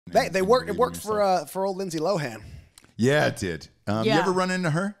They worked. It worked for old Lindsey Lohan. Yeah, it did. You ever run into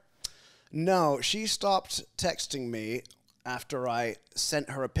her? No, she stopped texting me after I sent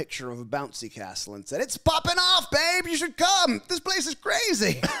her a picture of a bouncy castle and said, "It's popping off, babe. You should come. This place is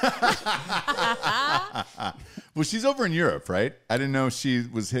crazy." Well, she's over in Europe, right? I didn't know she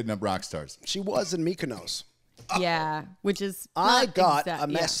was hitting up rock stars. She was in Mykonos. Yeah, which is I got a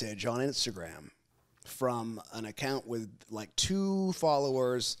message on Instagram from an account with like 2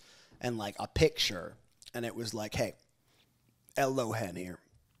 followers and like a picture, and it was like, "Hey, L. Lohan here.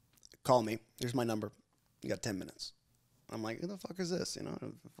 Call me. Here's my number. You got 10 minutes." I'm like, "Who the fuck is this?" You know,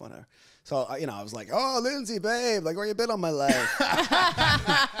 whatever. So, I was like, "Oh, Lindsey, babe, like, where you been all my life?"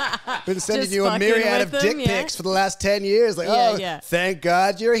 Been sending Just you a myriad of dick him, pics for the last 10 years. Like, thank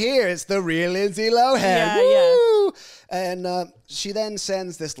God you're here. It's the real Lindsey Lohan. Yeah, woo! And she then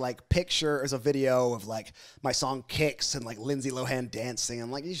sends this, like, picture as a video of, like, my song Kicks and, like, Lindsey Lohan dancing.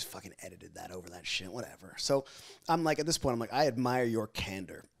 I'm like, you just fucking edited that over that shit, whatever. So I'm like, at this point, I'm like, I admire your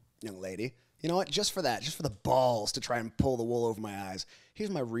candor, young lady. You know what? Just for that, just for the balls to try and pull the wool over my eyes, here's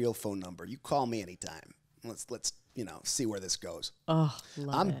my real phone number. You call me anytime. Let's see where this goes. Oh,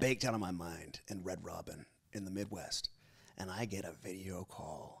 I'm baked out of my mind in Red Robin in the Midwest, and I get a video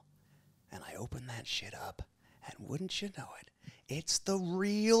call, and I open that shit up, and wouldn't you know it, it's the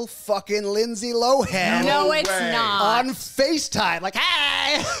real fucking Lindsey Lohan. No, it's not. On FaceTime, like,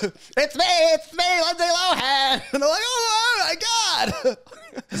 "Hey, it's me, Lindsey Lohan." And they're like, "Oh my God."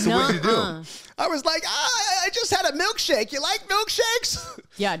 So what did you do? I was like, I just had a milkshake. You like milkshakes?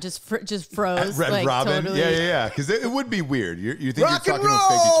 Yeah, just froze. Red like, Robin? Totally. Yeah. Because it would be weird. You think Rock you're and talking to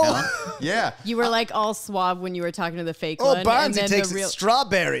a roll! fake account? Yeah. You were like all suave when you were talking to the fake Oh, one. Barnes, and he then takes the real...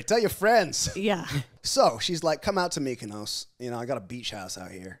 strawberry. Tell your friends. Yeah. So she's like, "Come out to Mykonos. I got a beach house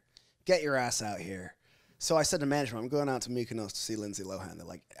out here. Get your ass out here." So I said to management, "I'm going out to Mykonos to see Lindsey Lohan." They're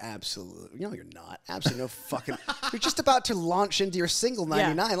like, "Absolutely. No, you're not. Absolutely no fucking. You're just about to launch into your single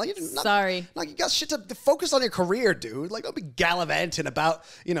 99. Yeah. Like, Sorry. Like, you got shit to focus on your career, dude. Like, don't be gallivanting about,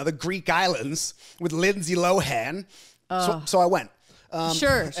 the Greek islands with Lindsey Lohan." So I went.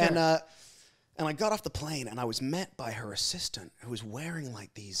 Sure. And I got off the plane, and I was met by her assistant, who was wearing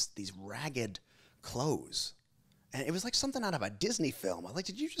like these ragged clothes. And it was like something out of a Disney film. I'm like,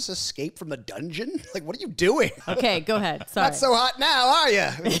 "Did you just escape from the dungeon? Like, what are you doing?" Okay, go ahead. Sorry. Not so hot now, are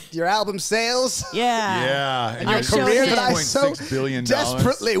you? Your album sales? Yeah. Yeah. And your career that I so $6 billion.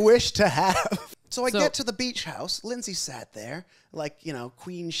 desperately wish to have. So I get to the beach house. Lindsey sat there, like,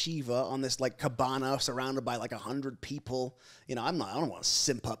 Queen Shiva on this, like, cabana surrounded by, like, 100 people. I don't want to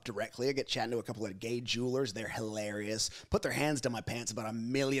simp up directly. I get chatting to a couple of gay jewelers. They're hilarious. Put their hands down my pants about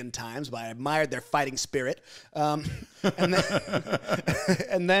 1,000,000 times, but I admired their fighting spirit. And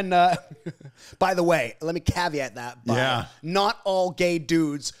then, by the way, let me caveat that by not all gay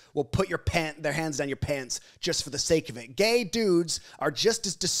dudes will put their hands down your pants just for the sake of it. Gay dudes are just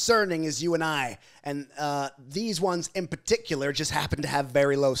as discerning as you and I. And these ones in particular just happen to have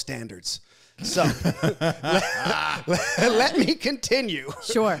very low standards. So let me continue.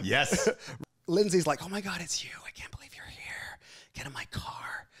 Sure. Yes. Lindsey's like, "Oh my God, it's you. I can't believe you're here. Get in my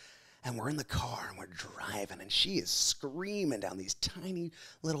car." And we're in the car and we're driving, and she is screaming down these tiny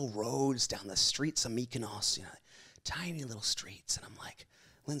little roads down the streets of Mykonos, tiny little streets. And I'm like,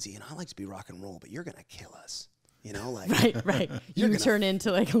 "Lindsey, I like to be rock and roll, but you're going to kill us. Like, Right. You turn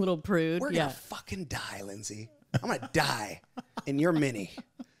into like a little prude. We're going to fucking die, Lindsey. I'm going to die in your Mini.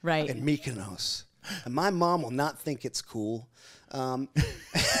 Right. In Mykonos. And my mom will not think it's cool. My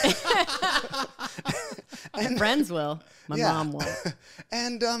friends will. My mom won't.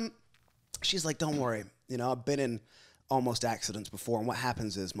 And she's like, "Don't worry. I've been in almost accidents before. And what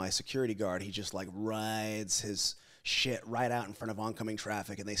happens is my security guard, he just like rides his shit right out in front of oncoming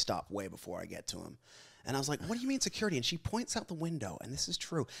traffic, and they stop way before I get to him." And I was like, "What do you mean security?" And she points out the window, and this is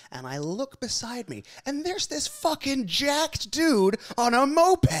true. And I look beside me, and there's this fucking jacked dude on a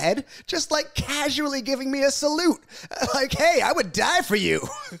moped just like casually giving me a salute. Like, "Hey, I would die for you."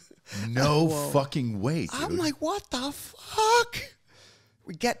 No fucking way, dude. I'm like, "What the fuck?"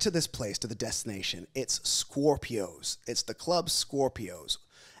 We get to this place, to the destination. It's Scorpios. It's the club Scorpios.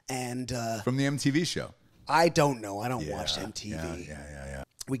 And from the MTV show. I don't know. I don't watch MTV. Yeah.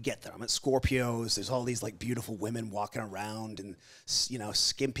 We get there. I'm at Scorpios. There's all these like beautiful women walking around in,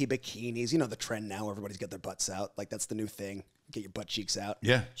 skimpy bikinis. The trend now. Everybody's got their butts out. Like, that's the new thing. Get your butt cheeks out.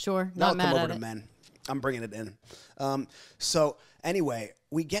 Yeah. Sure. Not Not mad come over at to it. men. I'm bringing it in. So anyway,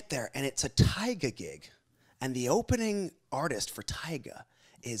 we get there, and it's a Tyga gig. And the opening artist for Tyga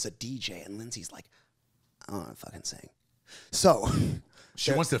is a DJ. And Lindsey's like, "I don't want to fucking sing." So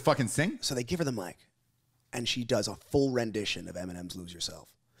She wants to fucking sing? So they give her the mic, and she does a full rendition of Eminem's "Lose Yourself."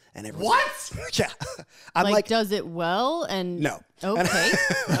 And everyone, What? Yeah. I'm Like, like, does it well? And no. Okay.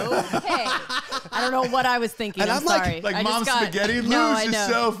 Okay. I don't know what I was thinking. And I'm I'm like- sorry. Like I Mom just got, Spaghetti, no, lose I know.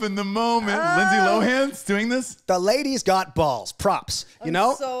 yourself in the moment. Lindsay Lohan's doing this? The lady's got balls. Props. You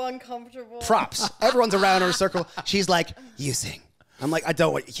know? So uncomfortable. Props. Everyone's around her in a circle. She's like, you sing. I'm like, I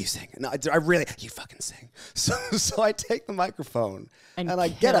don't want you sing. No, I really, you fucking sing. So I take the microphone and I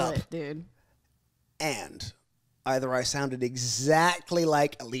get kill up. it, dude. And either I sounded exactly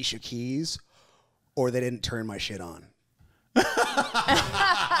like Alicia Keys or they didn't turn my shit on.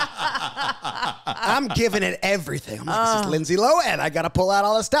 I'm giving it everything. I'm like, this is Lindsay Lohan. I got to pull out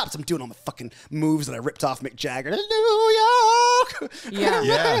all the stops. I'm doing all the fucking moves that I ripped off Mick Jagger. New York. Yeah.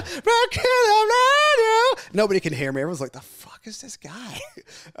 Yeah. Nobody can hear me. Everyone's like, the fuck is this guy?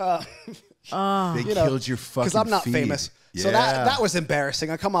 They killed your fucking Because I'm not feed. famous. Yeah. So that was embarrassing.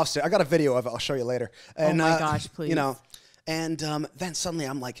 I come off stage. I got a video of it. I'll show you later. And, my gosh, please. You know, and then suddenly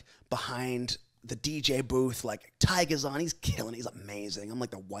I'm like behind the DJ booth, like Tyga's on. He's killing. He's amazing. I'm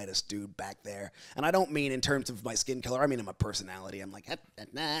like the whitest dude back there. And I don't mean in terms of my skin color. I mean in my personality. I'm like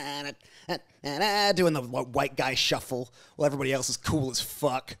doing the white guy shuffle while everybody else is cool as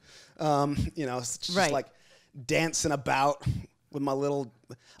fuck. You know, it's just Right. like dancing about with my little.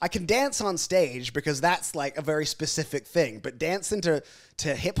 I can dance on stage because that's like a very specific thing. But dancing to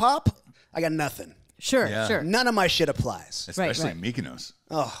hip hop, I got nothing. Sure, Yeah. sure. None of my shit applies. Especially right. in Mykonos.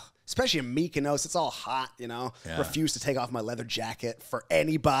 Oh, especially in Mykonos, it's all hot, you know. Yeah. Refuse to take off my leather jacket for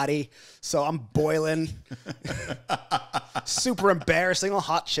anybody, so I'm boiling. Super embarrassing. All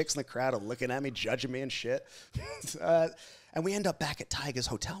hot chicks in the crowd are looking at me, judging me and shit. And we end up back at Tyga's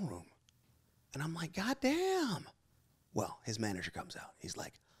hotel room, and I'm like, God damn. Well, his manager comes out. He's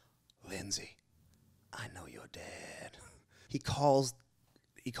like, Lindsay, I know you're dead. He calls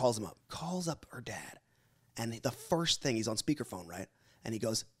him up, calls up her dad, and the first thing, he's on speakerphone, right? And he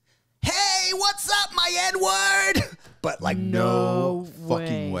goes, hey, what's up, my N-word? But like, No way.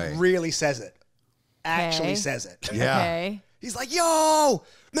 fucking way. really says it. Actually Okay. says it. Yeah. Okay. He's like, yo,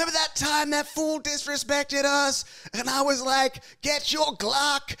 remember that time that fool disrespected us? And I was like, get your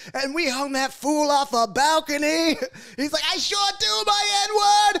Glock. And we hung that fool off a balcony. He's like, I sure do,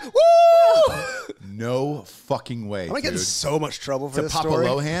 my N-word. Woo! No fucking way, I'm going to get in dude. so much trouble for To this Papa story.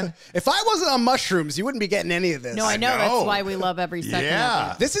 Lohan? If I wasn't on mushrooms, you wouldn't be getting any of this. No, I know. know. That's why we love every second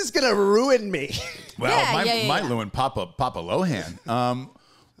Yeah. of it. This is going to ruin me. Well, Yeah, might yeah. ruin Papa Lohan.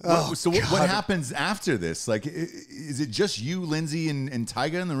 What happens after this? Like, is it just you, Lindsay, and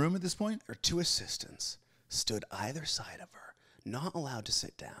Tyga in the room at this point? Her two assistants stood either side of her, not allowed to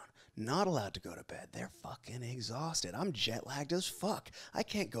sit down, not allowed to go to bed. They're fucking exhausted. I'm jet lagged as fuck. I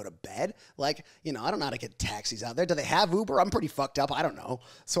can't go to bed. Like, you know, I don't know how to get taxis out there. Do they have Uber? I'm pretty fucked up. I don't know.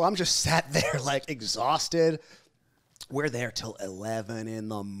 So I'm just sat there, like, exhausted. We're there till 11 in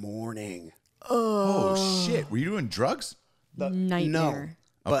the morning. Oh, shit. Were you doing drugs? Nightmare.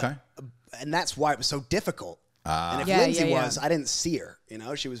 But, Okay. and that's why it was so difficult. And if Yeah, Lindsay yeah, yeah. was, I didn't see her. You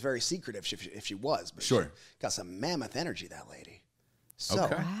know, she was very secretive if she was. But Sure. she got some mammoth energy, that lady. So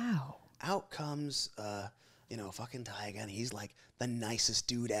Okay. Wow. out comes, you know, fucking Tyga, and he's like the nicest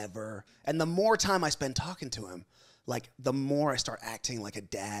dude ever. And the more time I spend talking to him, like the more I start acting like a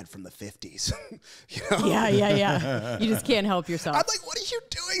dad from the 50s. You know? Yeah, yeah, yeah. You just can't help yourself. I'm like, what are you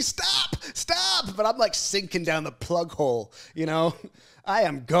doing? Stop! Stop! But I'm like sinking down the plug hole, you know? I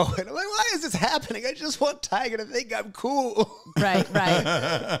am going. I'm like, why is this happening? I just want Tyga to think I'm cool. Right,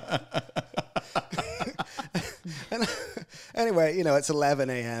 right. And anyway, you know, it's 11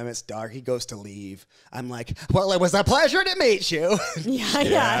 a.m. It's dark. He goes to leave. I'm like, well, it was a pleasure to meet you. Yeah, Yeah,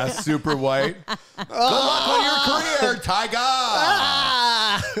 yeah. super white. Good luck on your career, Tyga.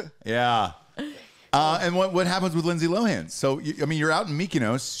 Ah! Yeah. And what happens with Lindsay Lohan? So, I mean, you're out in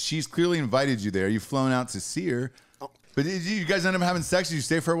Mykonos. She's clearly invited you there. You've flown out to see her. But did you guys end up having sex? Did you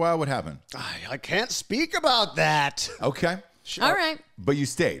stay for a while? What happened? I can't speak about that. Okay. All right. But you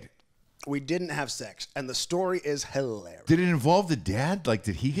stayed. We didn't have sex, and the story is hilarious. Did it involve the dad? Like,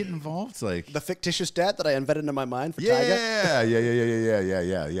 did he get involved? Like, The fictitious dad that I invented in my mind for Tyga.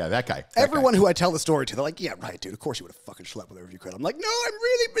 yeah. That guy. Everyone who I tell the story to, they're like, yeah, right, dude. Of course you would have fucking slept with her if you could. I'm like, no,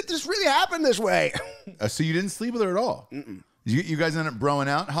 this really happened this way. So you didn't sleep with her at all? You guys ended up broing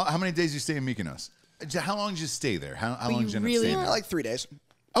out? How many days did you stay in Mykonos? How long did you stay there? How long did you end up really- staying there? Like 3 days.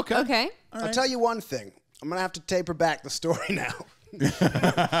 Okay. Okay. I'll tell you one thing. I'm going to have to taper back the story now.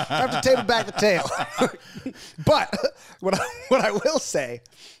 I have to taper back the tail. But what I will say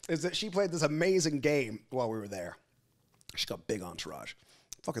is that she played this amazing game while we were there. She's got big entourage.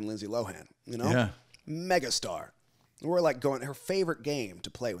 Fucking Lindsay Lohan, you know? Yeah. Megastar. We're like going, her favorite game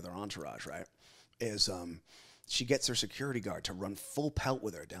to play with her entourage, right, is she gets her security guard to run full pelt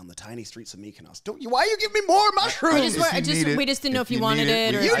with her down the tiny streets of Mykonos. Why you give me more mushrooms? We just didn't know if you wanted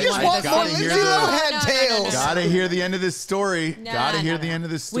it. Or you just want more Lindsey Lohan tales. Gotta hear the end of this story. No, Gotta hear no, the end of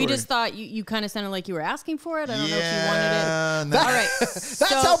this story. We just thought you kind of sounded like you were asking for it. I don't know if you wanted it. All right.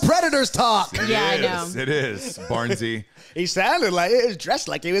 That's how predators talk. Yeah, I know. It is, Barnsey. He sounded like he was dressed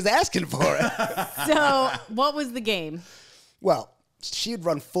like he was asking for it. So, what was the game? Well, she'd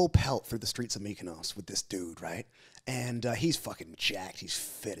run full pelt through the streets of Mykonos with this dude, right? And he's fucking jacked. He's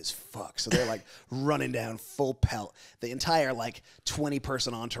fit as fuck. So they're like running down full pelt. The entire like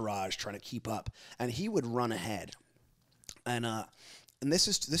 20-person entourage trying to keep up. And he would run ahead. And this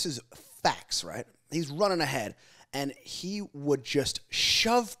is facts, right? He's running ahead. And he would just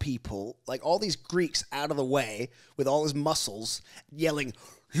shove people, like all these Greeks, out of the way with all his muscles, yelling,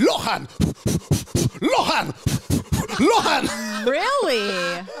 Lohan! Lohan! Lohan!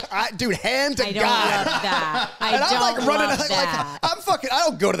 Really? Dude, hand to God. I don't love that. I and I'm don't like running, love like, that. I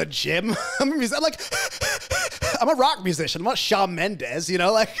don't go to the gym. I'm a rock musician. I'm not Shawn Mendes, you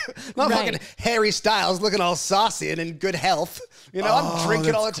know, like I'm not Right. fucking Harry Styles looking all saucy and in good health. You know, I'm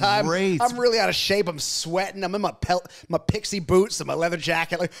drinking all the time. great. I'm really out of shape. I'm sweating. I'm in my pixie boots and my leather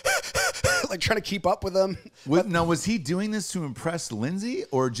jacket, like like trying to keep up with them. Now, was he doing this to impress Lindsey,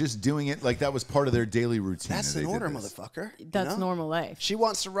 or just doing it like that was part of their daily routine? That's that an they did order, this? motherfucker. you That's know? normal life. She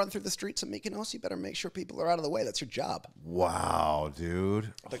wants to run through the streets of Mykonos. You better make sure people are out of the way. That's your job. Wow,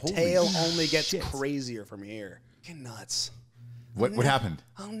 dude. The Holy tale only gets shit. crazier from here. Fucking nuts. What happened?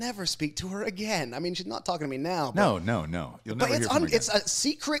 I'll never speak to her again. I mean, she's not talking to me now. No. You'll But never hear from her it's again. a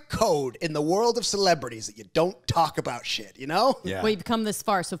secret code in the world of celebrities that you don't talk about shit, you know? Yeah. Well, you've come this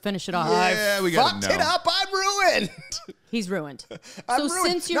far, so finish it off. Yeah, we I gotta fucked know. it up. I'm ruined. He's ruined. I'm So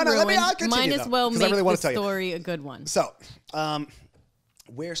ruined. since you're No, let me- ruined, I'll continue, might as though, well 'cause I make really wanna the tell you. story a good one. So,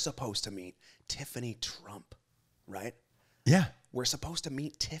 we're supposed to meet Tiffany Trump, right? Yeah. We're supposed to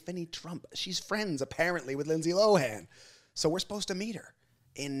meet Tiffany Trump. She's friends, apparently, with Lindsey Lohan. So we're supposed to meet her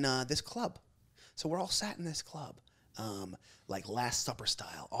in this club. So we're all sat in this club, like Last Supper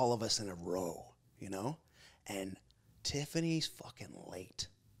style, all of us in a row, you know? And Tiffany's fucking late.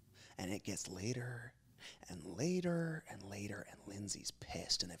 And it gets later and later and later, and Lindsey's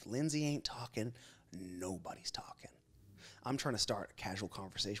pissed. And if Lindsey ain't talking, nobody's talking. I'm trying to start a casual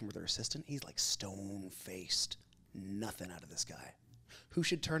conversation with her assistant. He's like stone-faced. Nothing out of this guy. Who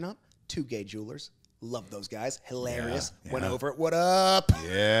should turn up? 2 gay jewelers. Love those guys. Hilarious. Yeah, Went yeah. over it. What up?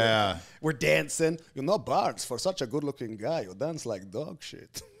 Yeah. We're dancing. You know, Barnes, for such a good-looking guy, you dance like dog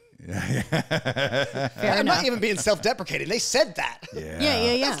shit. Fair I'm enough. not even being self-deprecating. They said that. Yeah.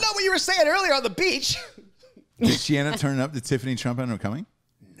 That's not what you were saying earlier on the beach. Did she end up turning up? Did Tiffany Trump end up coming?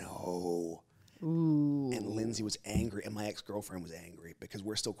 No. Ooh. And Lindsey was angry, and my ex-girlfriend was angry because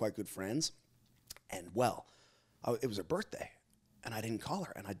we're still quite good friends. And, well, it was her birthday, and I didn't call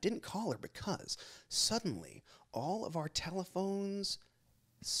her. And I didn't call her because suddenly all of our telephones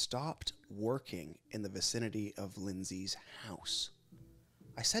stopped working in the vicinity of Lindsey's house.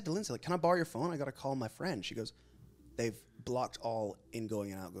 I said to Lindsey, like, can I borrow your phone? I got to call my friend. She goes, they've blocked all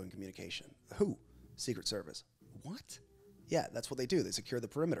ingoing and outgoing communication. Who? Secret Service. What? Yeah, that's what they do. They secure the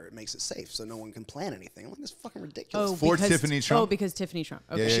perimeter. It makes it safe so no one can plan anything. I'm like, this is fucking ridiculous. For Tiffany Trump? Oh, because Tiffany Trump.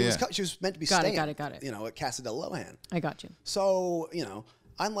 Okay. Yeah. She was meant to be Got it, staying. got it. You know, at Casa del Lohan. I got you. So, you know,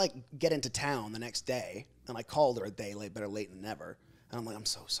 I'm like getting to town the next day, and I called her a day late, better late than never. And I'm like, I'm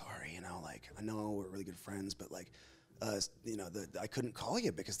so sorry, you know, like, I know we're really good friends, but like, you know, I couldn't call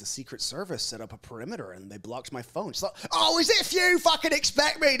you because the Secret Service set up a perimeter and they blocked my phone. She's like, oh, as if you fucking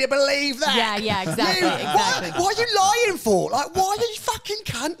expect me to believe that. Yeah, exactly. Exactly. Why are you lying for? Like, why are you fucking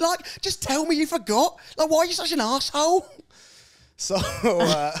cunt? Like, just tell me you forgot. Like, why are you such an asshole? So,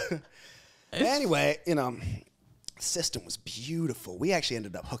 anyway, you know, the system was beautiful. We actually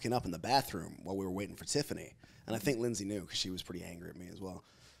ended up hooking up in the bathroom while we were waiting for Tiffany. And I think Lindsey knew because she was pretty angry at me as well.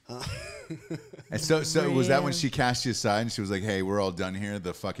 And so was that when she cast you aside and she was like, hey, we're all done here.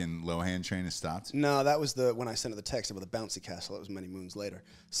 The fucking Lohan train has stopped? No, that was when I sent her the text about the bouncy castle. That was many moons later.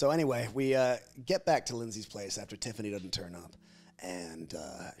 So anyway, we get back to Lindsey's place after Tiffany doesn't turn up. And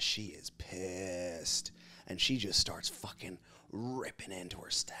she is pissed. And she just starts fucking ripping into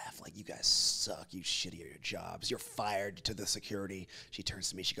her staff. Like, you guys suck. You shitty at your jobs. You're fired to the security. She turns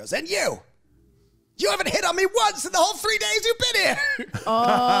to me. She goes, and you! You haven't hit on me once in the whole 3 days you've been here.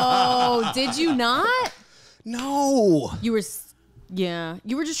 Oh, did you not? No. You were,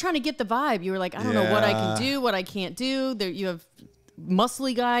 you were just trying to get the vibe. You were like, I don't know what I can do, what I can't do. There, you have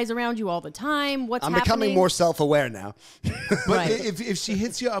muscly guys around you all the time. What's I'm happening? becoming more self-aware now. But Right. if she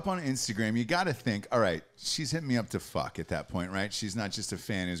hits you up on Instagram, you got to think, all right, she's hitting me up to fuck at that point, right? She's not just a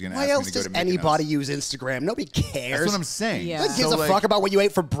fan who's going to ask Why me else to go does to Mykonos. anybody use Instagram? Nobody cares. That's what I'm saying. Yeah. Who gives So, a fuck about what you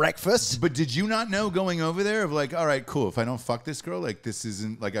ate for breakfast? But did you not know going over there of like, all right, cool. If I don't fuck this girl, like this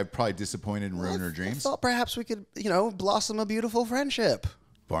isn't like I probably disappointed and ruined her I dreams. thought perhaps we could, blossom a beautiful friendship.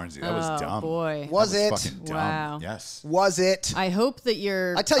 Barnesy, that was dumb. Boy. Was That it? was fucking dumb. Wow. Yes. Was it? I hope that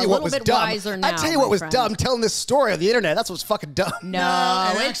you're I tell you a what little was bit dumb. wiser now. I tell you what my was friend. dumb. Telling this story on the internet. That's what's fucking dumb. No,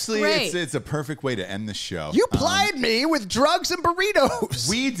 and it's actually, great. it's a perfect way to end the show. You plied me with drugs and burritos.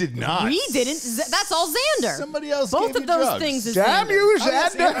 We did not. We didn't. That's all Xander. Somebody else Both gave of you those drugs. things is Damn Xander. you, Oh,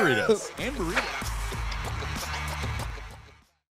 yes, Xander. and burritos. And burritos.